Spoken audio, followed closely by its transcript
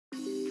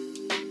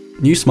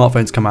New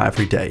smartphones come out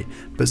every day,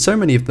 but so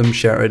many of them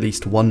share at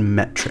least one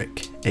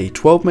metric, a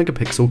 12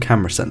 megapixel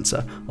camera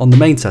sensor, on the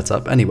main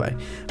setup anyway.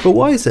 But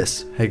why is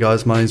this? Hey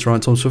guys, my name is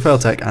Ryan Thomas for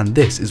Failtech, and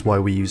this is why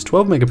we use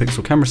 12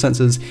 megapixel camera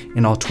sensors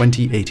in our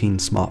 2018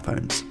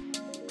 smartphones.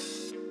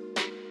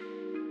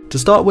 To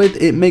start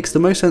with, it makes the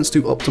most sense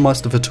to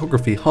optimize the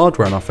photography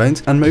hardware on our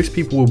phones, and most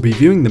people will be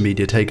viewing the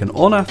media taken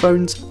on our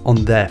phones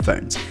on their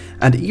phones.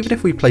 And even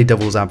if we play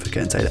devil's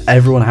advocate and say that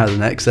everyone has an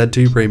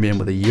XZ2 Premium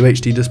with a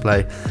UHD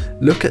display,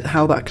 look at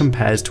how that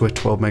compares to a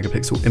 12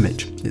 megapixel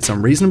image. It's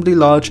unreasonably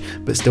large,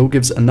 but still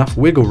gives enough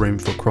wiggle room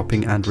for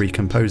cropping and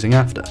recomposing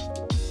after.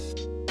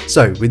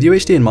 So, with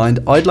UHD in mind,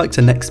 I'd like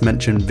to next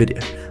mention video,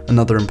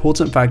 another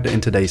important factor in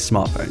today's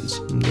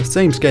smartphones. The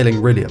same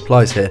scaling really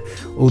applies here,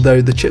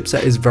 although the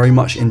chipset is very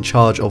much in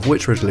charge of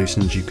which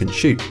resolutions you can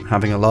shoot.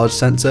 Having a large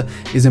sensor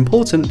is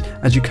important,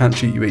 as you can't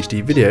shoot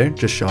UHD video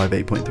just shy of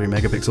 8.3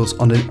 megapixels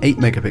on an 8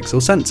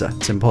 megapixel sensor.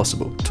 It's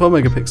impossible. 12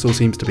 megapixels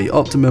seems to be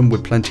optimum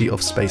with plenty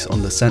of space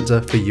on the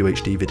sensor for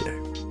UHD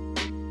video.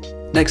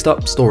 Next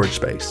up, storage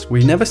space.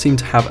 We never seem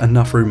to have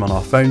enough room on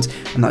our phones,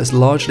 and that is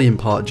largely in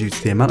part due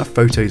to the amount of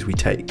photos we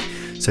take.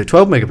 So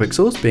 12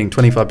 megapixels, being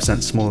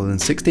 25% smaller than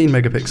 16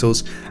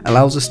 megapixels,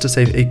 allows us to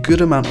save a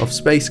good amount of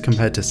space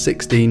compared to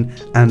 16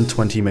 and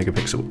 20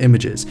 megapixel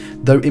images,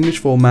 though image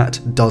format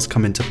does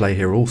come into play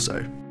here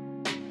also.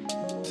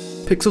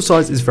 Pixel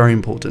size is very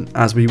important,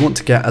 as we want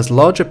to get as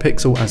large a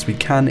pixel as we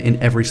can in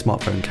every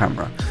smartphone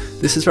camera.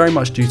 This is very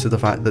much due to the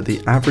fact that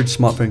the average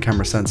smartphone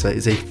camera sensor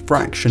is a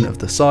fraction of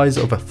the size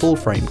of a full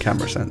frame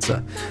camera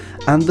sensor,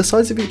 and the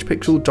size of each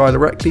pixel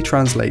directly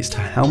translates to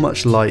how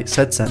much light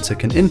said sensor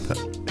can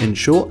input. In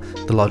short,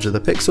 the larger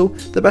the pixel,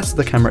 the better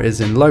the camera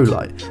is in low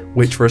light,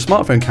 which for a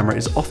smartphone camera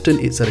is often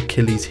its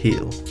Achilles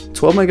heel.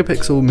 12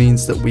 megapixel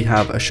means that we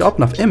have a sharp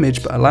enough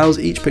image but allows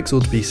each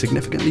pixel to be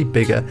significantly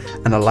bigger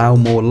and allow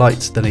more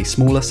light than a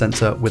smaller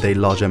sensor with a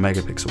larger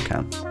megapixel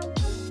count.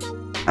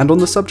 And on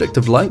the subject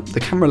of light, the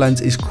camera lens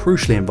is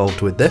crucially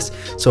involved with this,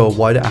 so a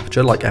wider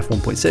aperture like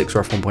f1.6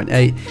 or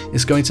f1.8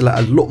 is going to let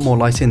a lot more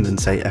light in than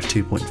say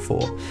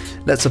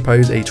f2.4. Let's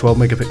suppose a 12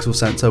 megapixel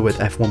sensor with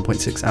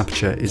f1.6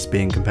 aperture is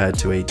being compared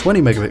to a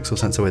 20 megapixel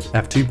sensor with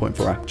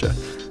f2.4 aperture.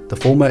 The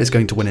former is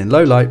going to win in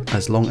low light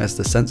as long as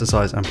the sensor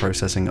size and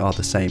processing are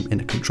the same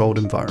in a controlled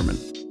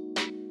environment.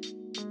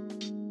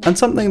 And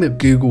something that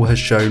Google has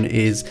shown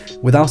is,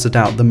 without a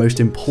doubt, the most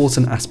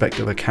important aspect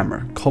of a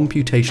camera,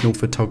 computational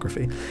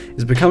photography,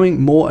 is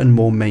becoming more and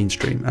more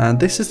mainstream, and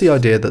this is the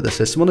idea that the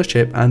system on a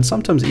chip, and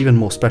sometimes even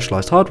more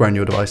specialized hardware in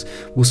your device,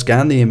 will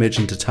scan the image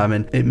and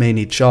determine it may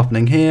need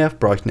sharpening here,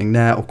 brightening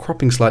there, or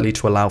cropping slightly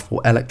to allow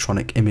for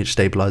electronic image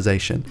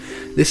stabilization.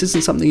 This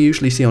isn't something you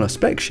usually see on a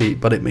spec sheet,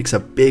 but it makes a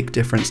big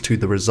difference to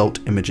the result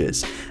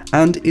images.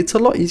 And it's a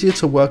lot easier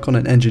to work on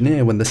and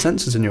engineer when the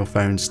sensors in your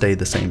phone stay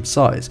the same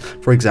size.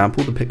 For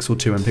example, the Pixel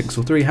 2 and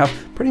Pixel 3 have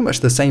pretty much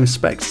the same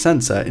spec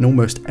sensor in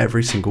almost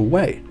every single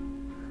way.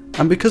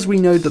 And because we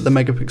know that the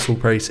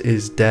megapixel race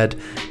is dead,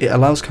 it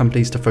allows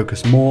companies to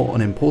focus more on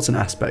important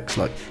aspects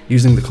like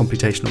using the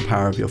computational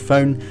power of your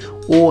phone,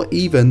 or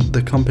even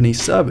the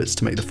company's servers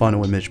to make the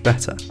final image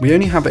better. We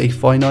only have a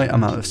finite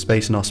amount of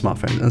space in our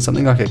smartphones, and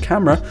something like a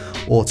camera,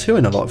 or two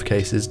in a lot of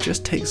cases,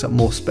 just takes up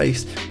more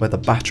space where the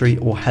battery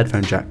or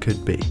headphone jack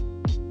could be.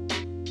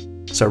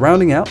 So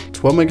rounding out,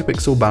 12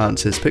 megapixel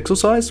balances pixel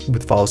size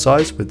with file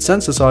size, with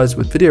sensor size,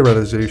 with video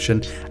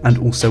resolution, and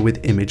also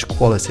with image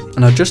quality.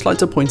 And I'd just like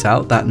to point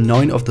out that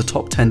 9 of the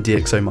top 10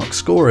 DxOMark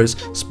scorers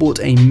sport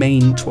a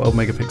main 12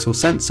 megapixel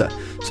sensor,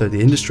 so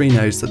the industry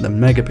knows that the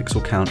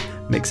megapixel count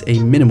makes a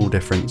minimal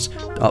difference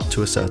up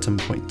to a certain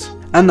point.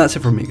 And that's it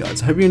from me,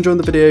 guys. I hope you enjoyed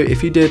the video.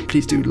 If you did,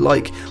 please do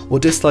like or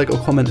dislike or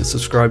comment and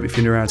subscribe if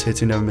you're new around here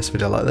to never miss a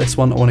video like this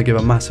one. I want to give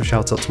a massive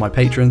shout out to my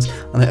patrons,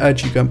 and I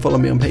urge you to go and follow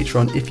me on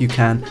Patreon if you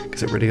can,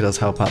 because it really does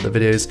help out the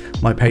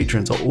videos. My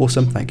patrons are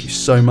awesome. Thank you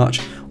so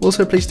much.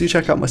 Also, please do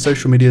check out my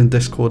social media and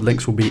Discord.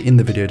 Links will be in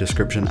the video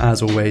description.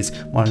 As always,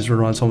 my name is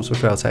Ryan Thomas with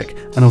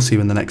Failtech, and I'll see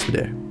you in the next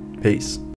video. Peace.